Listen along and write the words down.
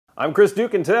I'm Chris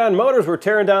Duke, and today on Motors we're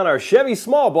tearing down our Chevy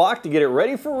small block to get it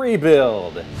ready for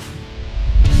rebuild.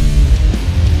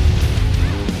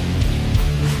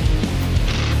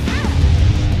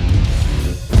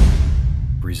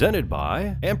 Presented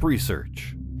by AMP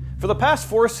Research. For the past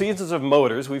 4 seasons of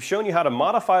Motors, we've shown you how to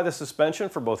modify the suspension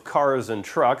for both cars and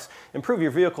trucks, improve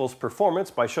your vehicle's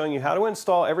performance by showing you how to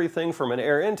install everything from an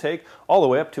air intake all the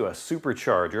way up to a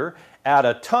supercharger, add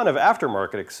a ton of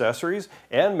aftermarket accessories,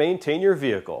 and maintain your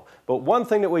vehicle. But one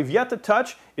thing that we've yet to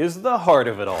touch is the heart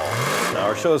of it all. Now,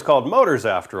 our show is called Motors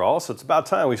after all, so it's about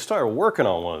time we started working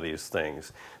on one of these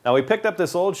things. Now, we picked up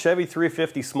this old Chevy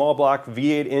 350 small block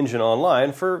V8 engine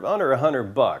online for under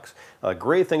 $100. A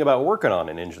great thing about working on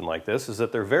an engine like this is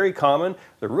that they're very common,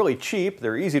 they're really cheap,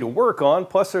 they're easy to work on,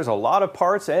 plus there's a lot of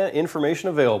parts and information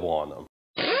available on them.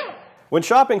 When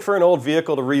shopping for an old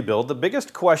vehicle to rebuild, the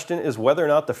biggest question is whether or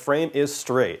not the frame is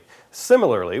straight.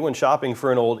 Similarly, when shopping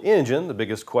for an old engine, the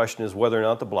biggest question is whether or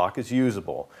not the block is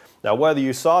usable. Now, whether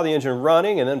you saw the engine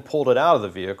running and then pulled it out of the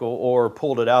vehicle or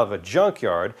pulled it out of a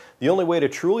junkyard, the only way to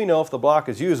truly know if the block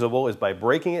is usable is by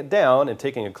breaking it down and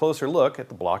taking a closer look at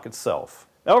the block itself.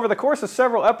 Now, over the course of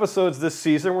several episodes this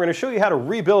season, we're going to show you how to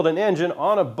rebuild an engine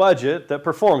on a budget that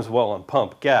performs well on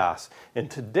pump gas. In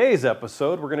today's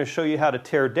episode, we're going to show you how to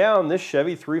tear down this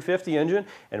Chevy 350 engine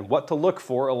and what to look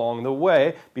for along the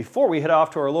way before we head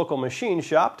off to our local machine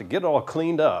shop to get it all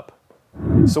cleaned up.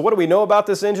 So what do we know about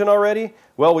this engine already?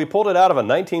 Well, we pulled it out of a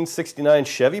 1969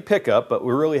 Chevy pickup, but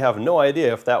we really have no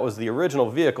idea if that was the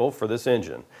original vehicle for this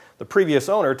engine. The previous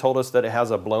owner told us that it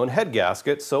has a blown head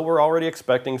gasket, so we're already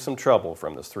expecting some trouble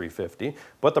from this 350,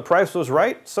 but the price was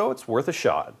right, so it's worth a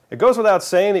shot. It goes without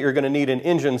saying that you're going to need an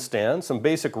engine stand, some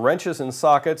basic wrenches and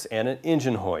sockets, and an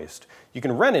engine hoist. You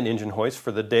can rent an engine hoist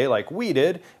for the day like we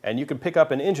did, and you can pick up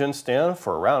an engine stand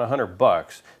for around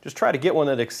 $100. Just try to get one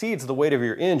that exceeds the weight of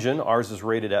your engine. Ours is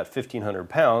rated at 1,500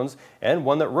 pounds, and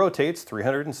one that rotates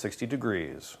 360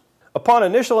 degrees. Upon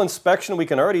initial inspection, we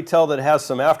can already tell that it has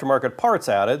some aftermarket parts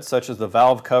added, such as the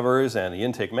valve covers and the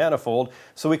intake manifold,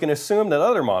 so we can assume that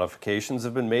other modifications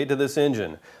have been made to this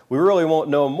engine. We really won't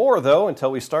know more, though, until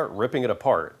we start ripping it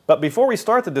apart. But before we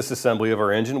start the disassembly of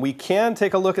our engine, we can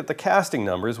take a look at the casting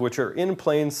numbers, which are in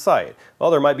plain sight.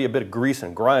 Well, there might be a bit of grease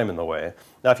and grime in the way.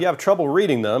 Now, if you have trouble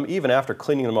reading them, even after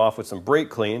cleaning them off with some brake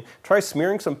clean, try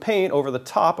smearing some paint over the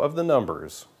top of the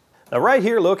numbers. Now, right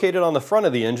here, located on the front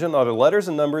of the engine, are the letters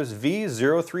and numbers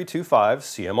V0325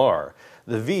 CMR.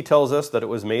 The V tells us that it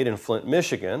was made in Flint,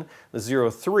 Michigan.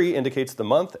 The 03 indicates the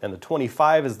month, and the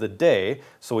 25 is the day,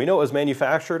 so we know it was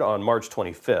manufactured on March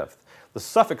 25th. The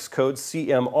suffix code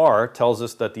CMR tells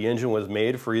us that the engine was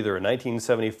made for either a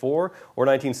 1974 or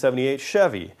 1978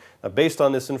 Chevy. Now, based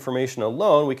on this information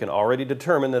alone, we can already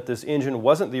determine that this engine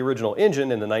wasn't the original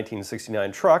engine in the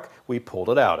 1969 truck we pulled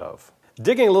it out of.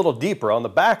 Digging a little deeper on the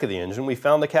back of the engine, we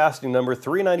found the casting number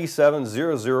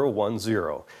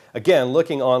 3970010. Again,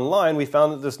 looking online, we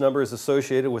found that this number is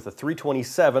associated with a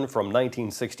 327 from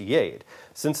 1968.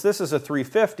 Since this is a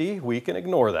 350, we can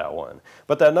ignore that one.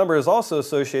 But that number is also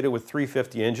associated with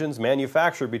 350 engines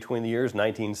manufactured between the years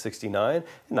 1969 and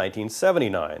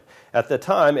 1979. At the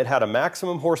time, it had a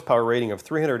maximum horsepower rating of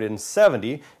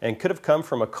 370 and could have come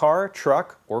from a car,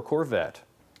 truck, or Corvette.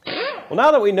 Well,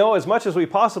 now that we know as much as we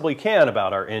possibly can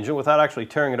about our engine without actually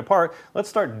tearing it apart, let's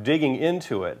start digging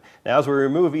into it. Now, as we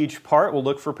remove each part, we'll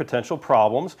look for potential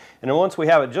problems, and then once we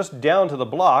have it just down to the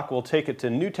block, we'll take it to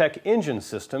NewTek Engine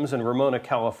Systems in Ramona,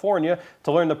 California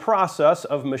to learn the process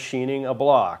of machining a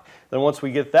block. Then once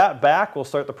we get that back, we'll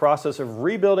start the process of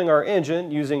rebuilding our engine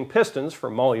using pistons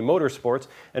from Mahle Motorsports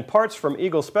and parts from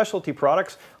Eagle Specialty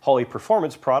Products, Holley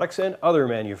Performance Products, and other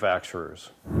manufacturers.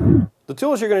 The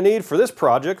tools you're going to need for this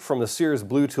project from the Sears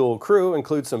Blue Tool crew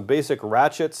include some basic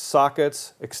ratchets,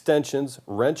 sockets, extensions,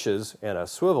 wrenches, and a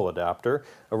swivel adapter,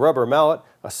 a rubber mallet,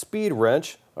 a speed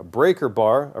wrench, a breaker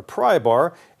bar, a pry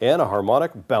bar, and a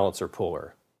harmonic balancer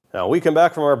puller. Now, when we come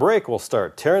back from our break, we'll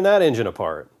start tearing that engine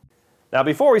apart. Now,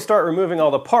 before we start removing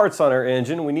all the parts on our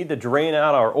engine, we need to drain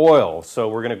out our oil. So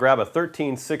we're going to grab a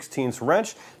 13/16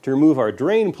 wrench to remove our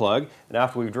drain plug. And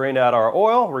after we've drained out our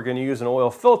oil, we're going to use an oil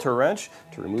filter wrench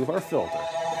to remove our filter.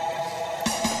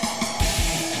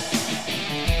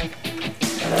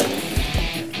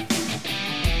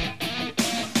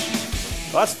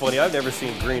 Well, that's funny. I've never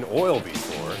seen green oil before.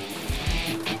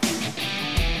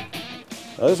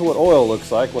 Now, this is what oil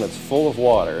looks like when it's full of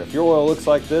water. If your oil looks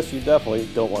like this, you definitely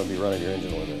don't want to be running your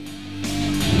engine with it.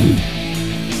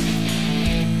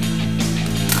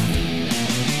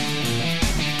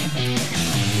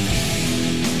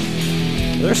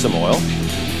 There's some oil.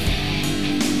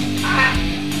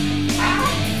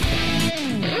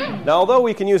 Now, although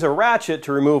we can use a ratchet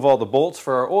to remove all the bolts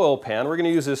for our oil pan, we're going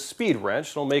to use this speed wrench.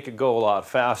 It'll make it go a lot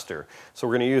faster. So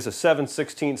we're going to use a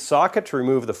 7/16 socket to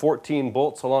remove the 14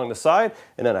 bolts along the side,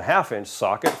 and then a 1/2-inch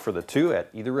socket for the 2 at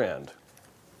either end.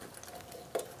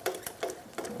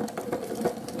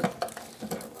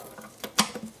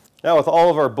 Now, with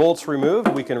all of our bolts removed,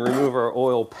 we can remove our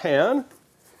oil pan.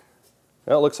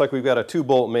 Now it looks like we've got a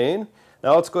 2-bolt main.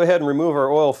 Now let's go ahead and remove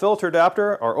our oil filter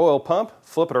adapter, our oil pump,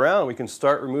 flip it around, and we can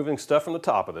start removing stuff from the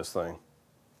top of this thing.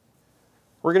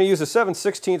 We're going to use a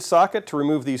 7/16 socket to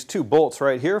remove these 2 bolts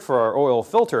right here for our oil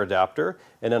filter adapter,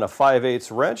 and then a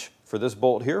 5/8 wrench for this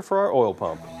bolt here for our oil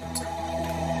pump.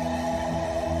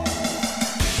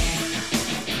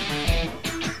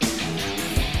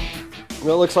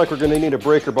 Well, it looks like we're going to need a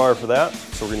breaker bar for that,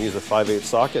 so we're going to use a 5/8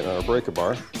 socket and our breaker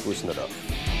bar to loosen it up.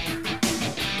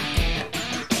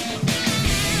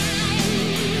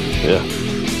 Yeah.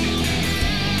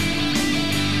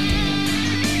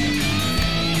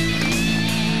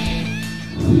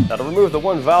 Now, to remove the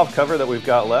 1 valve cover that we've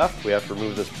got left, we have to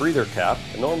remove this breather cap.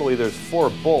 And normally there's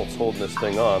 4 bolts holding this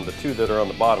thing on. The 2 that are on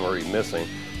the bottom are already missing,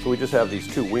 so we just have these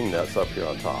 2 wing nuts up here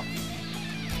on top.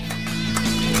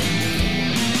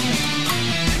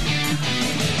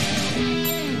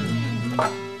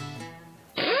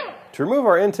 To remove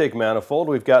our intake manifold,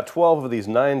 we've got 12 of these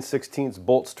 9/16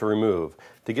 bolts to remove.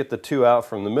 To get the 2 out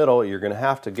from the middle, you're going to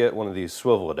have to get one of these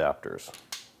swivel adapters.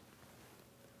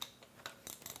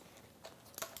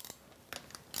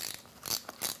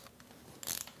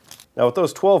 Now, with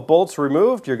those 12 bolts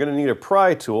removed, you're going to need a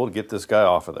pry tool to get this guy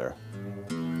off of there.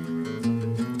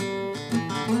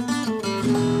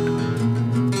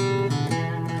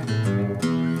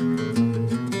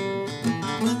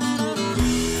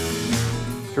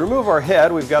 To remove our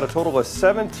head, we've got a total of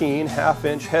 17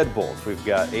 1/2-inch head bolts. We've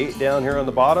got 8 down here on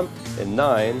the bottom and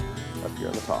 9 up here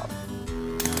on the top.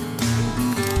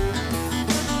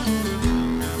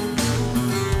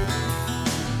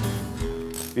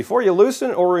 Before you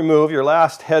loosen or remove your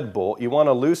last head bolt, you want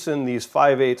to loosen these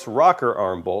 5/8 rocker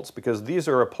arm bolts because these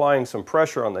are applying some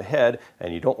pressure on the head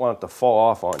and you don't want it to fall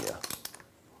off on you.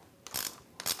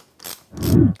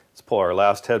 Let's pull our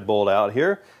last head bolt out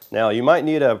here. Now, you might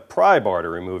need a pry bar to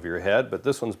remove your head, but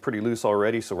this one's pretty loose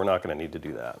already, so we're not going to need to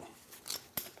do that.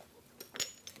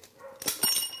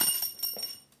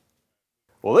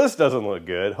 Well, this doesn't look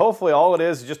good. Hopefully all it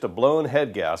is just a blown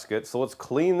head gasket, so let's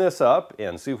clean this up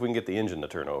and see if we can get the engine to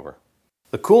turn over.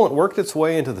 The coolant worked its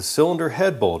way into the cylinder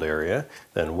head bolt area,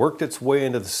 then worked its way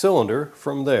into the cylinder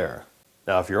from there.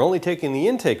 Now, if you're only taking the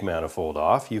intake manifold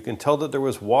off, you can tell that there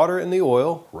was water in the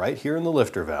oil right here in the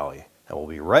lifter valley. And we'll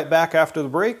be right back after the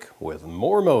break with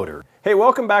more motor. Hey,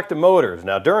 welcome back to Motors.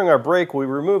 Now, during our break, we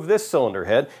removed this cylinder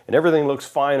head and everything looks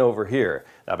fine over here.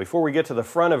 Now, before we get to the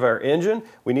front of our engine,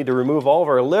 we need to remove all of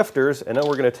our lifters, and then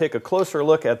we're going to take a closer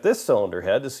look at this cylinder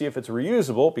head to see if it's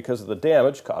reusable because of the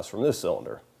damage caused from this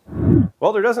cylinder.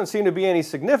 Well, there doesn't seem to be any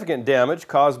significant damage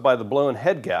caused by the blown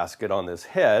head gasket on this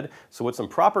head, so with some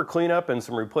proper cleanup and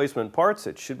some replacement parts,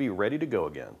 it should be ready to go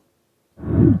again.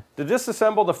 To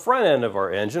disassemble the front end of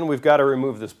our engine, we've got to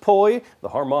remove this pulley, the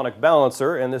harmonic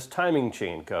balancer, and this timing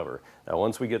chain cover. Now,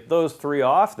 once we get those 3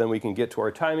 off, then we can get to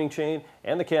our timing chain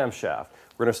and the camshaft.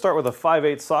 We're going to start with a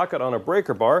 5/8 socket on a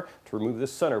breaker bar to remove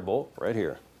this center bolt right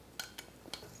here.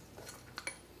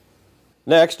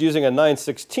 Next, using a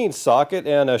 9/16 socket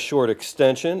and a short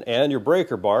extension and your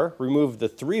breaker bar, remove the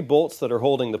 3 bolts that are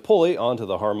holding the pulley onto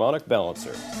the harmonic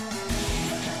balancer.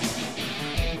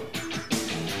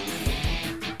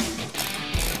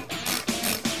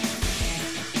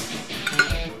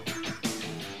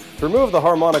 To remove the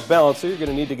harmonic balancer, you're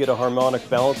going to need to get a harmonic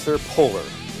balancer puller.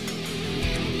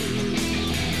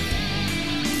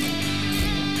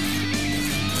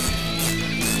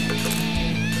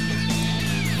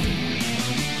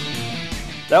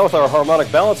 Now, with our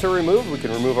harmonic balancer removed, we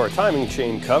can remove our timing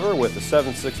chain cover with the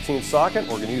 7/16 socket.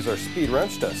 We're going to use our speed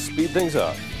wrench to speed things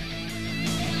up.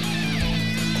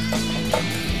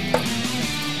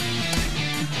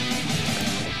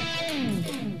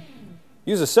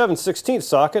 Use a 7/16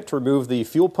 socket to remove the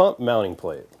fuel pump mounting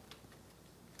plate.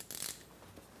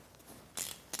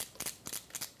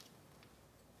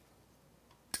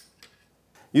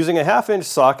 Using a 1/2-inch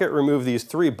socket, remove these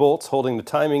 3 bolts holding the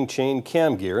timing chain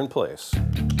cam gear in place.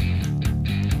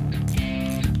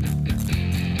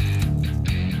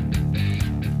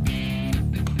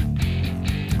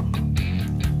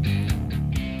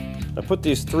 Now put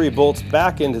these 3 bolts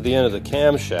back into the end of the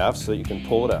camshaft so that you can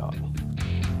pull it out.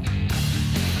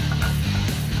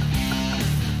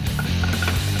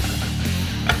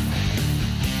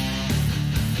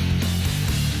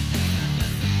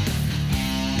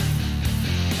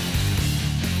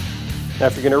 Now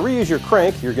if you're going to reuse your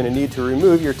crank, you're going to need to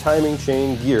remove your timing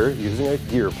chain gear using a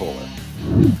gear puller.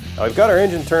 Now we've got our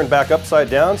engine turned back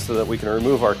upside down so that we can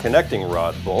remove our connecting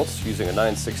rod bolts using a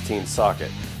 9/16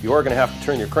 socket. You are going to have to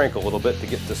turn your crank a little bit to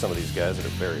get to some of these guys that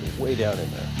are buried way down in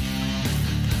there.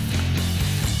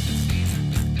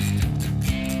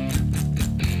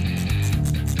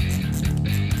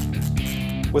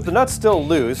 With the nuts still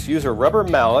loose, use a rubber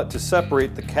mallet to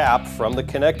separate the cap from the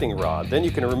connecting rod. Then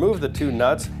you can remove the two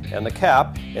nuts and the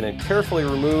cap and then carefully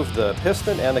remove the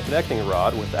piston and the connecting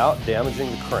rod without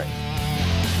damaging the crank.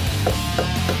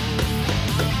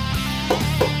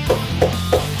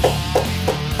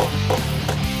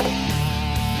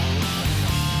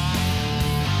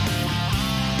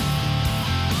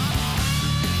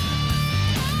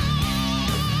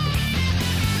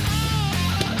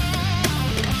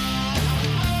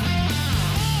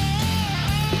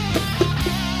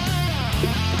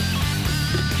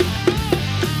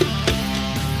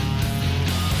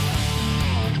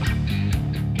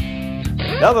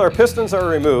 Now that our pistons are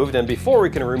removed, and before we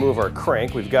can remove our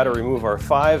crank, we've got to remove our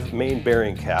 5 main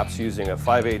bearing caps using a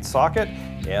 5/8 socket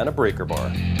and a breaker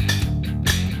bar.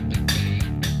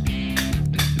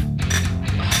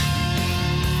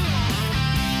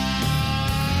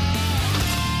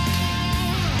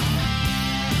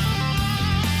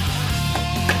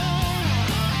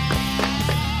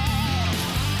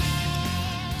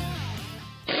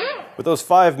 With those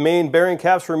 5 main bearing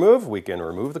caps removed, we can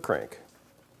remove the crank.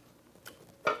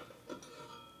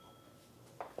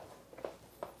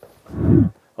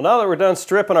 Well, now that we're done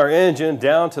stripping our engine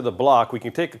down to the block, we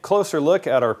can take a closer look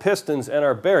at our pistons and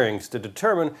our bearings to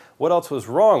determine what else was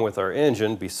wrong with our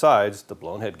engine besides the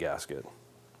blown head gasket.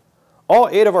 All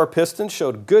 8 of our pistons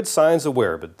showed good signs of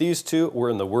wear, but these 2 were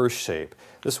in the worst shape.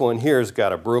 This one here has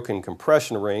got a broken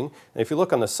compression ring, and if you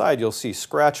look on the side, you'll see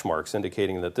scratch marks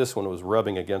indicating that this one was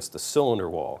rubbing against the cylinder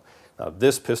wall. Now,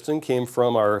 this piston came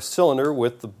from our cylinder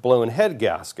with the blown head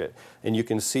gasket, and you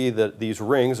can see that these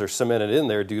rings are cemented in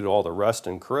there due to all the rust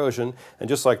and corrosion, and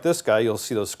just like this guy, you'll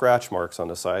see those scratch marks on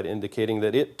the side indicating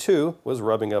that it too was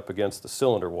rubbing up against the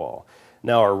cylinder wall.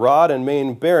 Now our rod and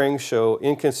main bearings show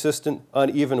inconsistent,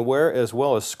 uneven wear as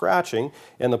well as scratching,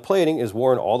 and the plating is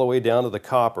worn all the way down to the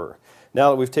copper.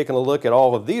 Now that we've taken a look at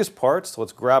all of these parts,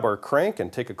 let's grab our crank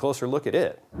and take a closer look at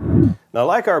it. Now,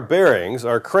 like our bearings,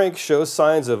 our crank shows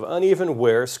signs of uneven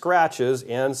wear, scratches,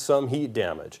 and some heat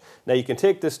damage. Now, you can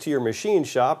take this to your machine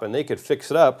shop and they could fix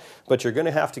it up, but you're going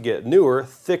to have to get newer,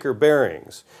 thicker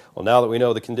bearings. Well, now that we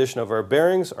know the condition of our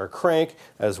bearings, our crank,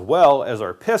 as well as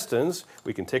our pistons,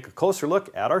 we can take a closer look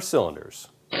at our cylinders.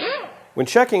 When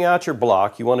checking out your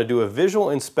block, you want to do a visual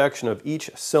inspection of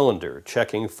each cylinder,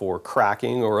 checking for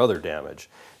cracking or other damage.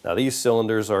 Now these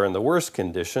cylinders are in the worst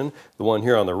condition, the one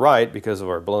here on the right because of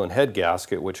our blown head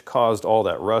gasket which caused all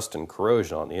that rust and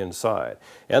corrosion on the inside,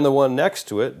 and the one next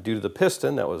to it due to the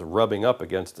piston that was rubbing up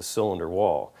against the cylinder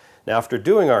wall. Now after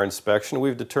doing our inspection,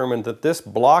 we've determined that this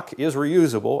block is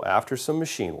reusable after some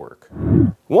machine work.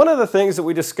 One of the things that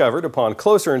we discovered upon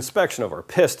closer inspection of our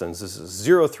pistons is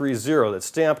a 030 that's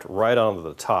stamped right onto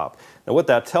the top. Now what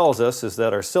that tells us is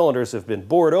that our cylinders have been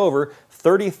bored over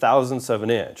 30 thousandths of an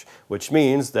inch, which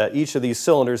means that each of these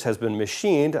cylinders has been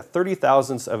machined 30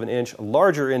 thousandths of an inch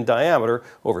larger in diameter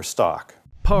over stock.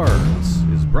 Parts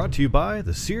is brought to you by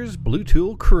the Sears Blue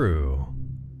Tool crew.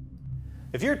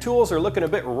 If your tools are looking a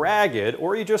bit ragged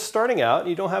or you're just starting out and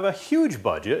you don't have a huge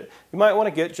budget, you might want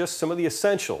to get just some of the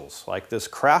essentials like this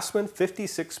Craftsman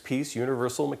 56-piece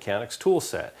Universal Mechanics tool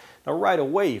set. Now right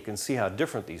away you can see how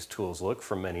different these tools look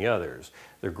from many others.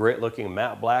 Their great looking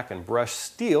matte black and brushed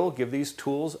steel give these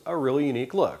tools a really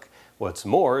unique look. What's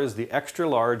more is the extra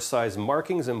large size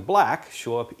markings in black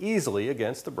show up easily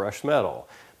against the brushed metal.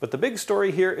 But the big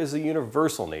story here is the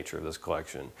universal nature of this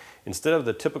collection. Instead of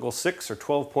the typical 6 or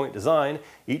 12-point design,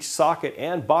 each socket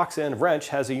and box end wrench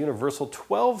has a universal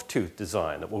 12-tooth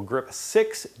design that will grip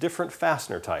 6 different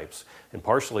fastener types, and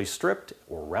partially stripped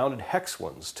or rounded hex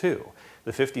ones too.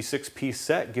 The 56-piece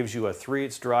set gives you a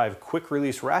 3/8 drive quick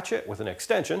release ratchet with an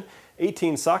extension,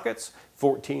 18 sockets,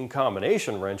 14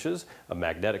 combination wrenches, a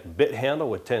magnetic bit handle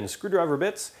with 10 screwdriver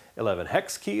bits, 11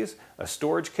 hex keys, a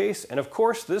storage case, and of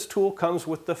course this tool comes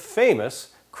with the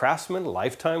famous Craftsman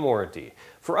lifetime warranty.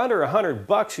 For under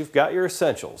 $100 you've got your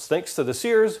essentials, thanks to the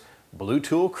Sears Blue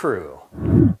Tool crew.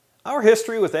 Our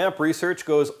history with AMP Research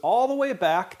goes all the way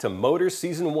back to Motors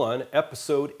Season 1,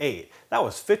 Episode 8. That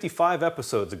was 55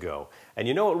 episodes ago. And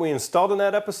you know what we installed in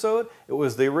that episode? It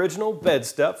was the original bed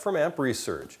step from AMP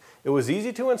Research. It was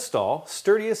easy to install,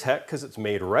 sturdy as heck because it's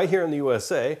made right here in the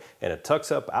USA, and it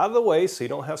tucks up out of the way so you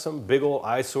don't have some big old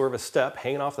eyesore of a step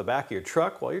hanging off the back of your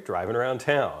truck while you're driving around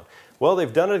town. Well,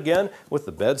 they've done it again with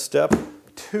the bed step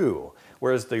 2.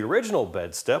 Whereas the original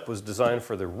bed step was designed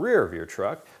for the rear of your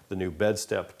truck, the new bed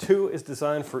step 2 is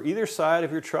designed for either side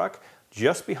of your truck,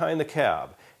 just behind the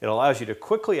cab. It allows you to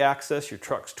quickly access your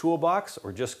truck's toolbox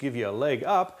or just give you a leg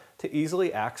up to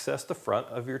easily access the front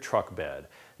of your truck bed.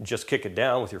 Just kick it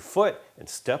down with your foot and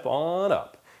step on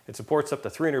up. It supports up to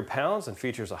 300 pounds and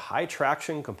features a high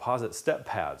traction composite step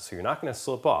pad, so you're not going to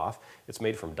slip off. It's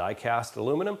made from die-cast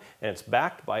aluminum and it's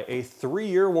backed by a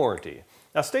 3-year warranty.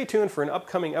 Now stay tuned for an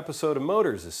upcoming episode of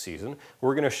Motors this season.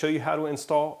 We're going to show you how to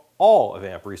install all of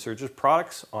Amp Research's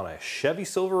products on a Chevy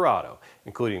Silverado,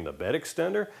 including the bed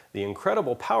extender, the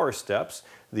incredible power steps,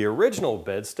 the original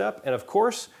bed step, and of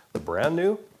course, the brand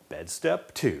new bed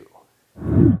step 2.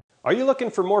 Are you looking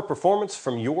for more performance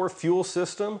from your fuel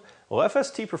system? Well,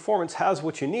 FST Performance has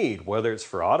what you need, whether it's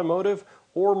for automotive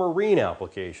or marine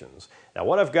applications. Now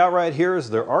what I've got right here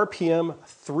is their RPM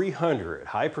 300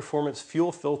 high performance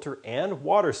fuel filter and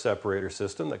water separator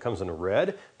system that comes in a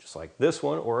red, just like this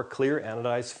one, or a clear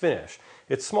anodized finish.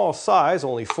 It's small size,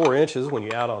 only 4 inches when you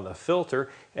add on the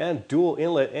filter, and dual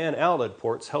inlet and outlet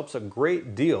ports helps a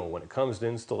great deal when it comes to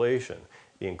installation.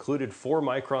 The included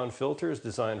 4-micron filter is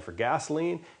designed for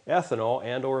gasoline, ethanol,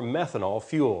 and or methanol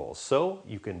fuels. So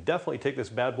you can definitely take this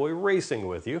bad boy racing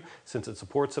with you since it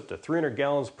supports up to 300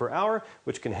 gallons per hour,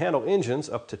 which can handle engines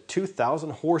up to 2,000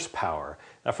 horsepower.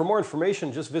 Now for more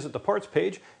information, just visit the parts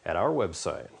page at our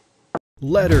website.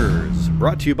 Letters,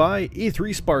 brought to you by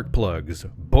E3 Spark Plugs,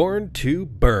 born to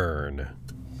burn.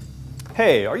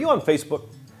 Hey, are you on Facebook?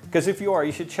 Because if you are,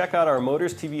 you should check out our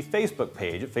Motors TV Facebook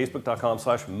page at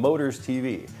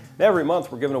facebook.com/MotorsTV. And every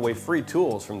month we're giving away free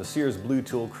tools from the Sears Blue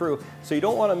Tool crew, so you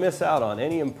don't want to miss out on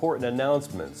any important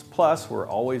announcements. Plus, we're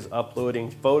always uploading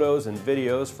photos and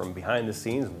videos from behind the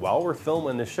scenes while we're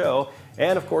filming the show.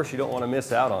 And of course, you don't want to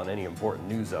miss out on any important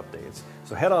news updates.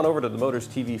 So head on over to the Motors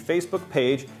TV Facebook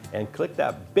page and click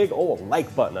that big old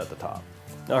like button at the top.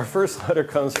 Now our first letter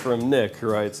comes from Nick, who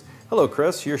writes, "Hello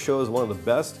Chris, your show is one of the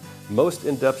best, most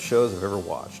in-depth shows I've ever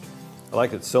watched. I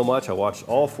liked it so much I watched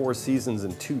all 4 seasons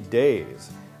in 2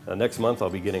 days. Next month I'll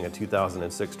be getting a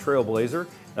 2006 Trailblazer,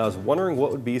 and I was wondering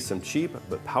what would be some cheap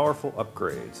but powerful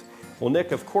upgrades." Well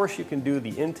Nick, of course you can do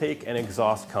the intake and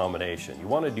exhaust combination. You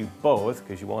want to do both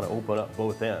because you want to open up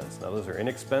both ends. Now those are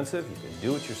inexpensive, you can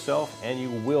do it yourself, and you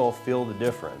will feel the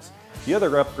difference. The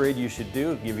other upgrade you should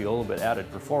do, to give you a little bit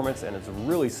added performance, and it's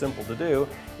really simple to do,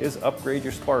 is upgrade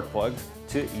your spark plugs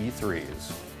to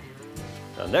E3s.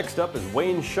 Now next up is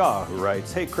Wayne Shaw, who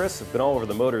writes, "Hey Chris, I've been all over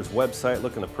the Motors website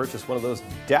looking to purchase one of those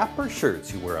dapper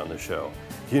shirts you wear on the show.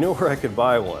 Do you know where I could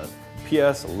buy one?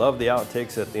 P.S. Love the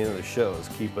outtakes at the end of the shows.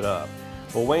 Keep it up."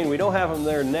 Well Wayne, we don't have them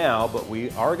there now, but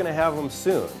we are going to have them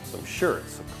soon, some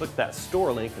shirts. So click that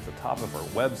store link at the top of our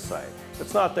website. If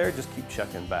it's not there, just keep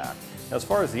checking back. Now, as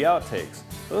far as the outtakes,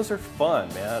 those are fun,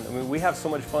 man. I mean, we have so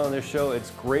much fun on this show,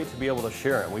 it's great to be able to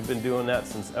share them. We've been doing that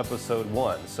since episode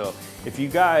 1. So if you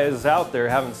guys out there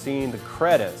haven't seen the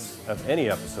credits of any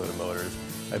episode of Motors,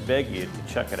 I beg you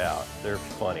to check it out. They're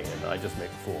funny, and I just make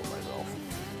a fool of myself.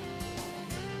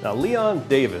 Now, Leon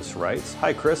Davis writes,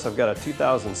 "Hi Chris, I've got a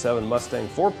 2007 Mustang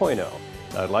 4.0.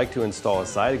 I'd like to install a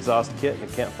side exhaust kit and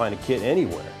I can't find a kit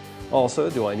anywhere. Also,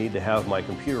 do I need to have my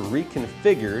computer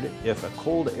reconfigured if a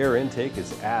cold air intake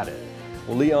is added?"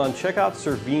 Well, Leon, check out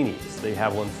Cervini's. They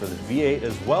have one for the V8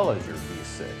 as well as your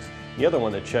V6. The other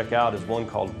one to check out is one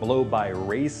called Blow By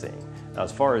Racing. Now,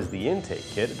 as far as the intake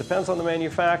kit, it depends on the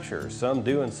manufacturer. Some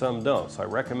do and some don't, so I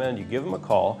recommend you give them a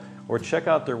call or check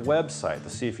out their website to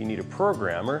see if you need a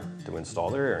programmer to install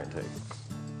their air intake.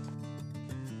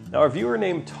 Now, a viewer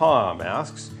named Tom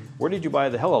asks, "Where did you buy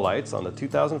the Helolights on the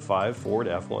 2005 Ford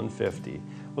F-150?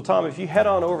 Well, Tom, if you head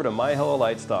on over to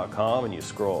myhelolights.com and you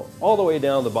scroll all the way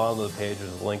down the bottom of the page,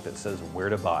 there's a link that says where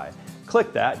to buy.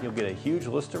 Click that, and you'll get a huge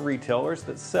list of retailers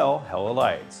that sell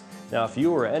Helolights. Now, if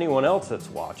you or anyone else that's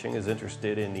watching is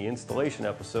interested in the installation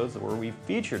episodes where we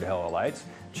featured Helolights,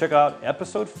 check out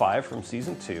episode 5 from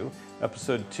season 2,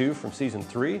 episode 2 from season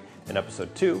 3, and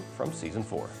episode 2 from season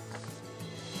 4.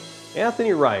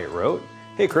 Anthony Wright wrote,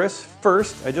 "Hey Chris,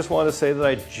 first I just want to say that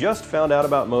I just found out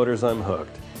about Motors I'm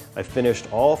Hooked. I finished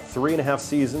all 3.5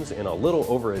 seasons in a little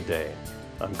over a day.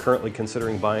 I'm currently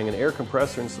considering buying an air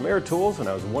compressor and some air tools, and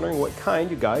I was wondering what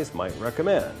kind you guys might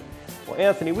recommend." Well,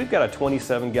 Anthony, we've got a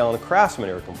 27-gallon Craftsman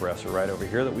air compressor right over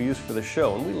here that we use for the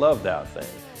show, and we love that thing.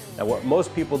 Now, what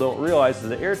most people don't realize is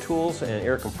that air tools and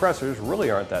air compressors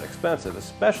really aren't that expensive,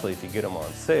 especially if you get them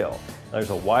on sale. Now, there's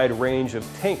a wide range of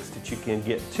tanks that you can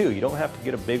get too. You don't have to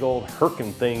get a big old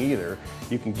Herkin thing either.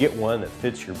 You can get one that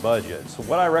fits your budget. So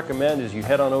what I recommend is you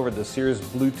head on over to the Sears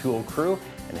Blue Tool crew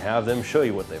and have them show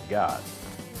you what they've got.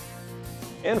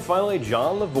 And finally,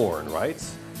 John Lavorne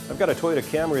writes, I've got a Toyota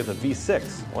Camry with a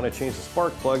V6. I want to change the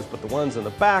spark plugs, but the ones in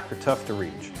the back are tough to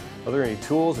reach. Are there any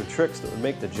tools or tricks that would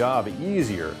make the job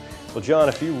easier? Well, John,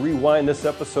 if you rewind this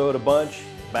episode a bunch,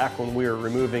 back when we were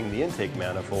removing the intake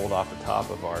manifold off the top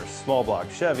of our small block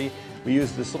Chevy, we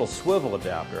used this little swivel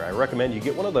adapter. I recommend you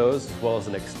get one of those, as well as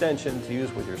an extension to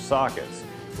use with your sockets.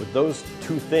 With those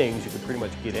two things, you can pretty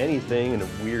much get anything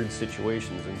in weird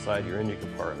situations inside your engine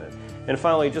compartment. And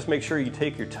finally, just make sure you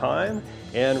take your time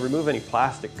and remove any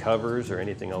plastic covers or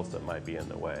anything else that might be in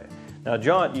the way. Now,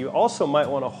 John, you also might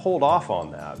want to hold off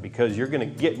on that because you're going to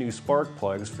get new spark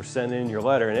plugs for sending in your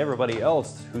letter, and everybody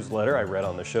else whose letter I read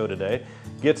on the show today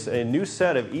gets a new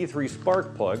set of E3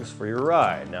 spark plugs for your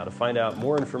ride. Now, to find out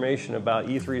more information about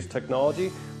E3's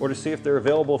technology or to see if they're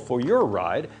available for your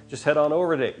ride, just head on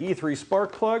over to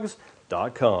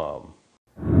e3sparkplugs.com.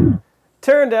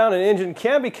 Tearing down an engine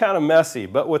can be kind of messy,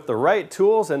 but with the right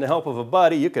tools and the help of a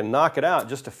buddy, you can knock it out in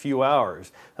just a few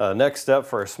hours. Next step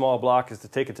for our small block is to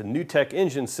take it to New Tech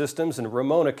Engine Systems in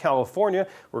Ramona, California.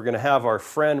 We're going to have our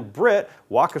friend Britt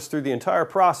walk us through the entire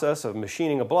process of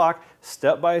machining a block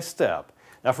step by step.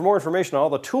 Now, for more information on all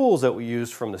the tools that we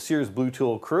used from the Sears Blue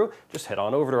Tool crew, just head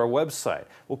on over to our website.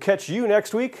 We'll catch you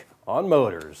next week on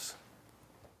Motors.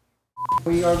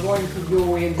 We are going to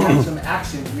go in and have some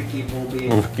action, Ricky Bobby.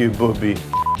 Ricky Bobby.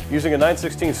 Using a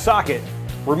 9/16 socket,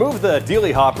 remove the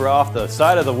dealy hopper off the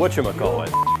side of the whatchamacallit.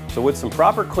 So with some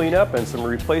proper cleanup and some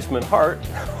replacement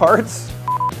parts,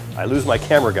 I lose my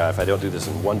camera guy if I don't do this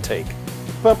in one take.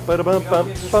 Bum, ba-da-bum,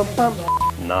 bum, bum, bum.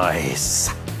 Nice.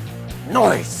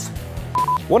 Nice.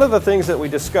 One of the things that we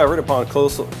discovered upon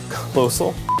closer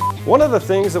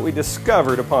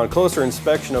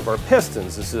inspection of our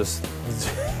pistons is this